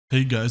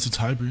Hey guys, it's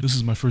Hybrid. This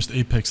is my first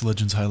Apex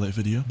Legends highlight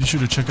video. Be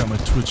sure to check out my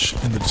Twitch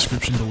in the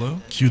description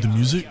below. Cue the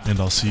music, and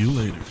I'll see you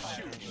later.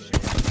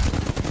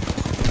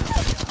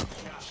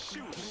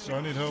 So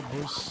I need help,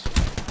 boys.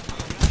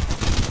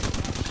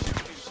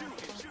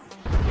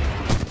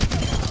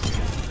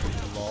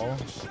 Lol.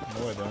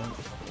 No, I don't.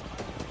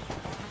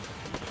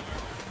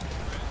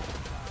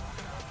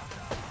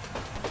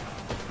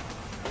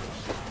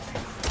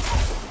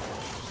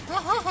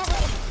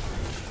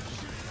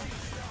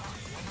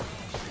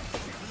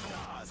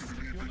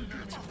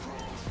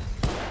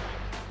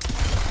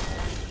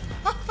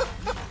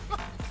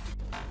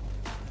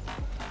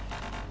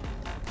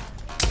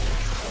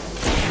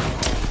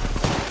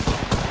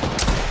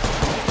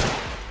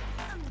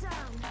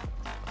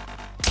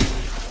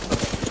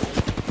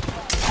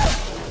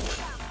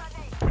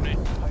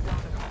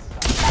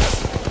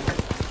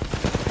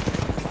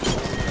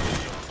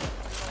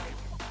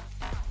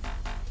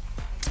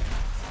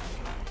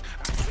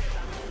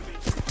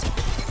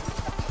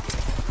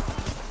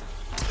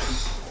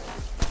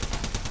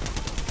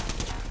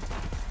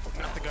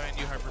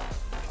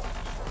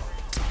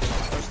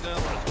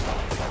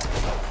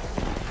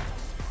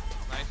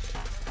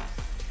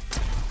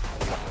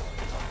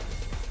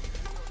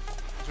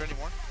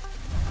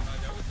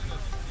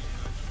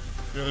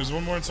 Yeah, there's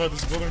one more inside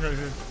this building right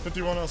here.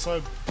 51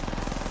 outside.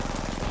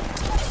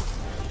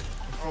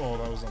 Oh,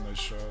 that was a nice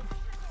shot.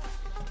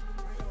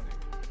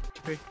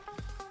 Okay.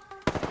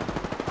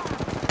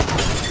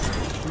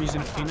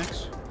 Reason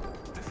Phoenix.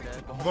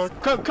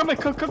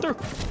 Come through.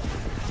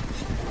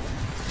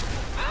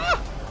 Ah!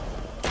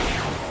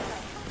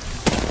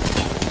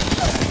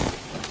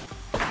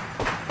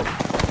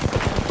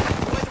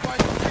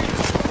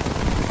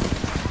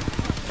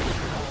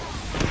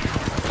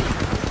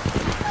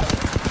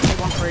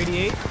 One for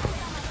 88.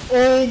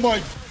 Oh my!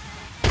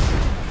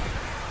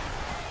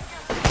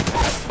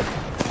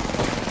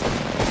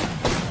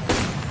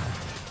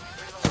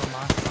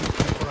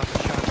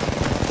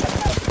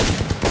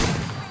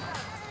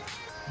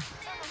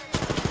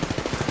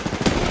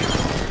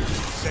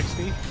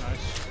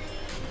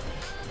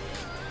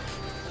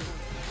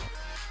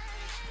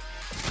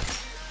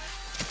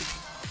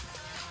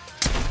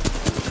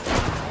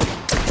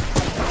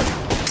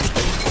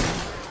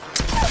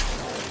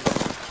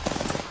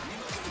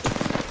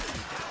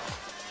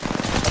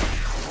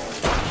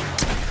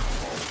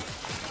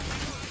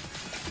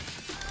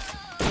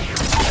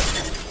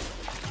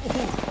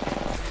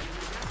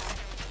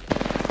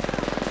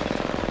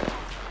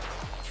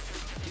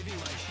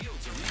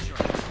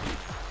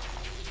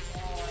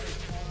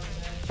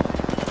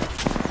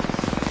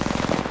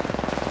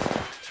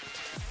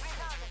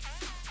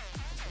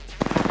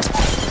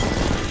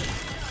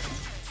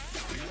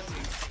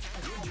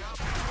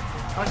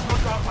 I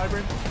smoked out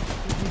Hybrid.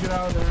 You can get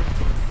out of there.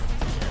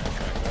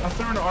 I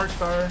threw in an arc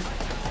star.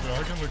 Yeah,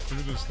 I can look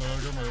through this though.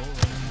 I got my ult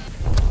running.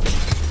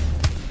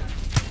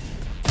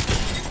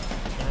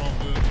 They're all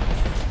good.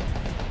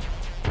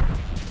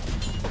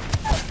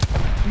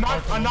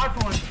 I knocked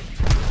one.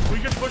 We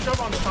can push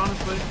up on this,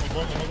 honestly.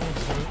 Another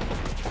one's hit.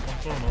 I'm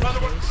throwing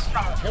Another arc one's stars.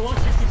 shot. Hit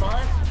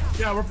 165.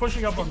 Yeah, we're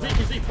pushing up on that.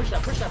 Push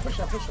that.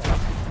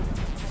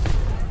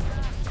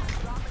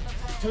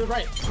 To the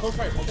right. Close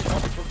right. Close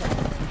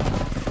right.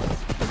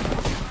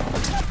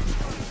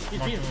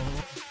 He's beating.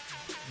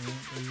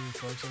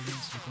 5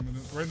 seconds, like a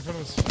minute. Right in front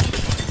of us.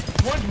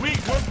 One's weak.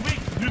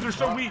 Dude, they're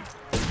so weak.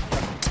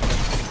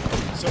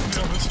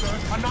 70 on this guy.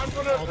 I'm not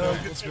gonna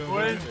Let's go. go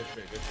ahead.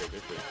 Good.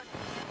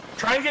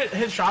 Try and get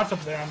his shots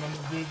up there on them,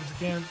 dude, if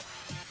you can.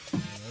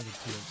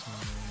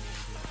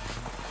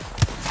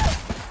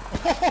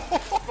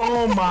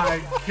 Oh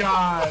my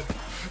god.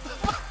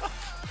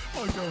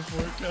 I'll go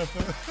for it,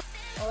 Kappa.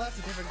 Oh, that's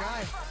a different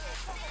guy.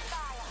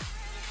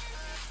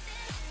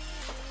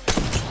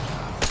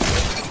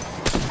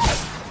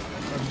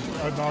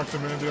 I knocked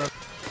him in, dude. Yeah,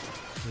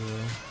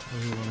 I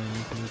hit one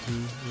underneath here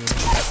too. Yeah.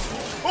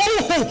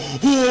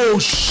 Oh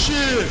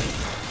shit!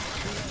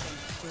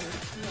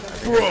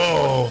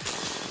 Bro!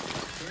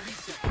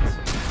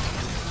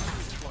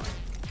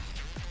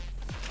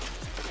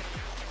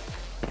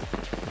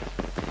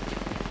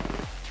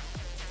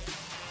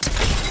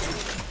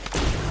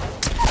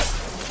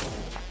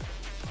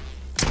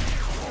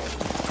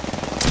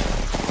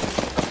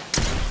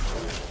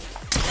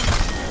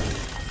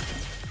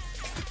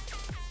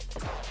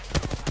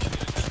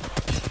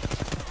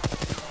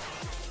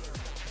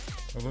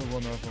 I lit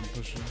one up, I'm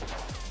pushing.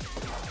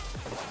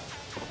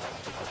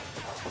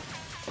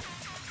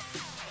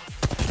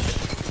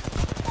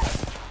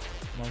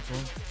 Knocked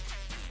one.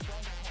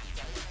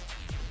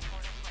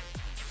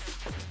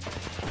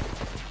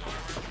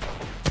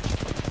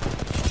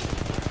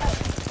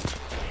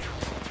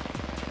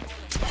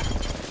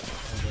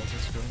 Okay,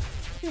 let's go.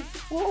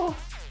 Whoa.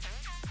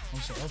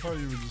 I'm sorry, I thought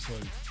you were just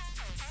like...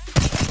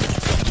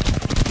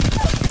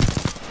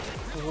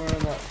 We're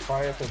in that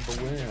fight at the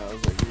balloon. I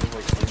was like, you were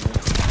like 3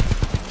 minutes.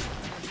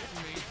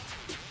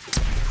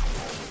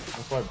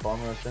 That's why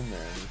bomber us in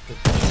there. And you put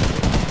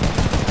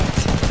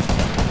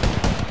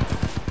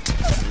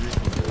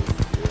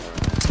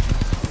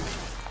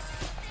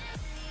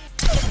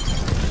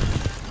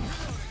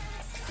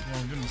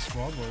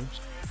squad wipes.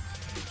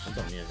 I'm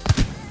done here.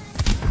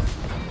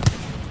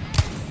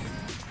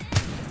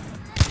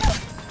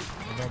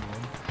 I got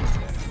one.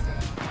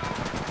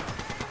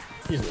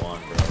 He's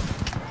one, bro.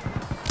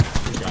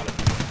 He's got it.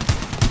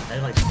 I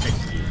had like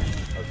 60.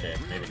 Okay,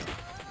 maybe not.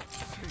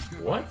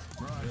 What?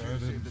 Yeah, I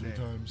did it 3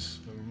 times.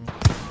 I don't know.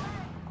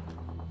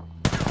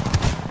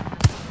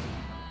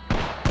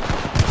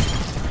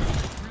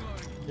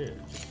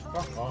 Dude,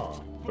 fuck off.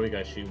 What are you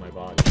guys shooting my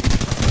body?